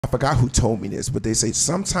I forgot who told me this, but they say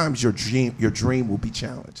sometimes your dream will be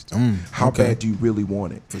challenged. How bad do you really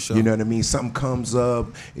want it? For sure. You know what I mean? Something comes up,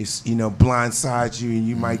 it's, you know, blindsides you, and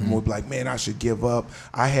you might more be like, man, I should give up.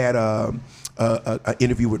 I had a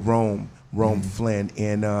interview with Rome Flynn,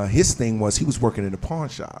 and his thing was he was working in a pawn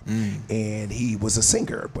shop, and he was a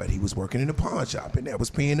singer, but he was working in a pawn shop, and that was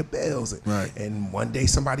paying the bills. And one day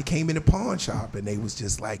somebody came in the pawn shop, and they was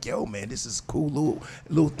just like, yo, man, this is a cool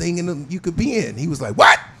little thing you could be in. He was like,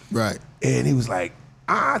 what? Right. And he was like,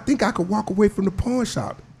 I think I could walk away from the pawn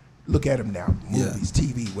shop. Look at him now, movies,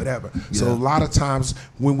 TV, whatever. So a lot of times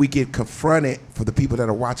when we get confronted, for the people that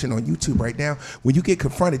are watching on YouTube right now, when you get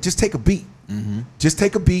confronted, just take a beat. Just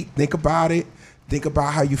take a beat, think about it, think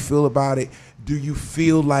about how you feel about it. Do you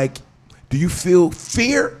feel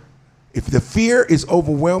fear? If the fear is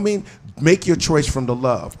overwhelming, make your choice from the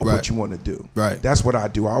love of what you want to do. That's what I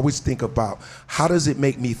do. I always think about, how does it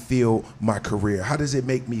make me feel my career? How does it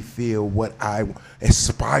make me feel what I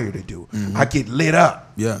aspire to do? I get lit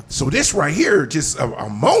up. So this right here, just a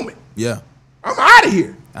moment. I'm out of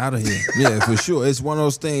here. Out of here. Yeah, for sure. It's one of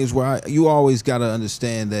those things where you always got to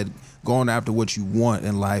understand that going after what you want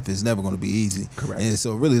in life is never going to be easy. Correct. And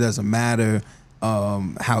so it really doesn't matter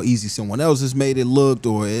how easy someone else has made it looked,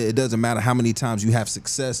 or it doesn't matter how many times you have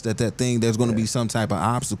success at that thing. There's going to be some type of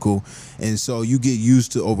obstacle, and so you get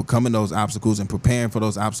used to overcoming those obstacles and preparing for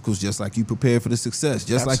those obstacles, just like you prepare for the success.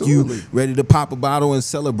 Just like you ready to pop a bottle and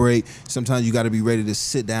celebrate, sometimes you got to be ready to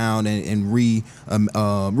sit down and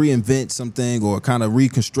reinvent something, or kind of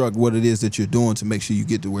reconstruct what it is that you're doing to make sure you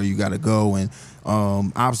get to where you got to go. And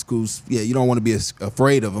obstacles, you don't want to be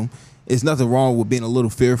afraid of them. It's nothing wrong with being a little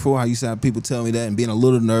fearful. I used to have people tell me that, and being a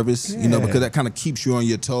little nervous, you know, because that kind of keeps you on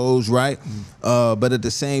your toes, right? But at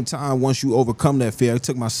the same time, once you overcome that fear, I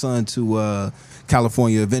took my son to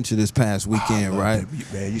California Adventure this past weekend, right?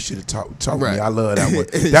 That, man, you should have talked to me. I love that one.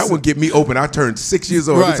 That one get me open. I turned 6 years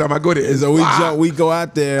old every time I go there. And so we go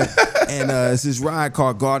out there, and it's this ride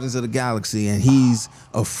called Guardians of the Galaxy, and he's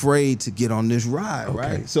afraid to get on this ride,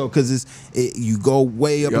 right? So because you go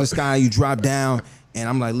way up in the sky, you drop down. And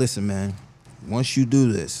I'm like, listen, man, once you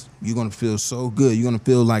do this, you're going to feel so good. You're going to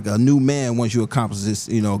feel like a new man once you accomplish this,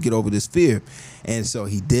 you know, get over this fear. And so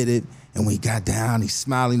he did it. And when he got down, he's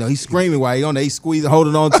smiling. You know, he's screaming while he's on there. He's squeezing,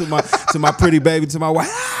 holding on to my pretty baby, to my wife.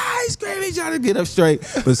 He's screaming, he's trying to get up straight.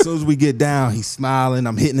 But as soon as we get down, he's smiling.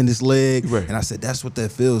 I'm hitting in his leg. And I said, that's what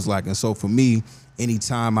that feels like. And so for me,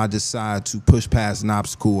 anytime I decide to push past an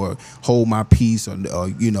obstacle or hold my peace, or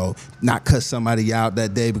you know, not cut somebody out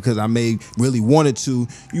that day because I may really wanted to,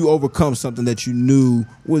 you overcome something that you knew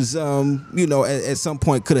was, you know, at some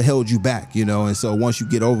point could have held you back, you know. And so once you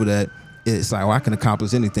get over that, it's like, oh, I can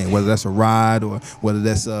accomplish anything, whether that's a ride or whether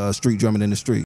that's street drumming in the street.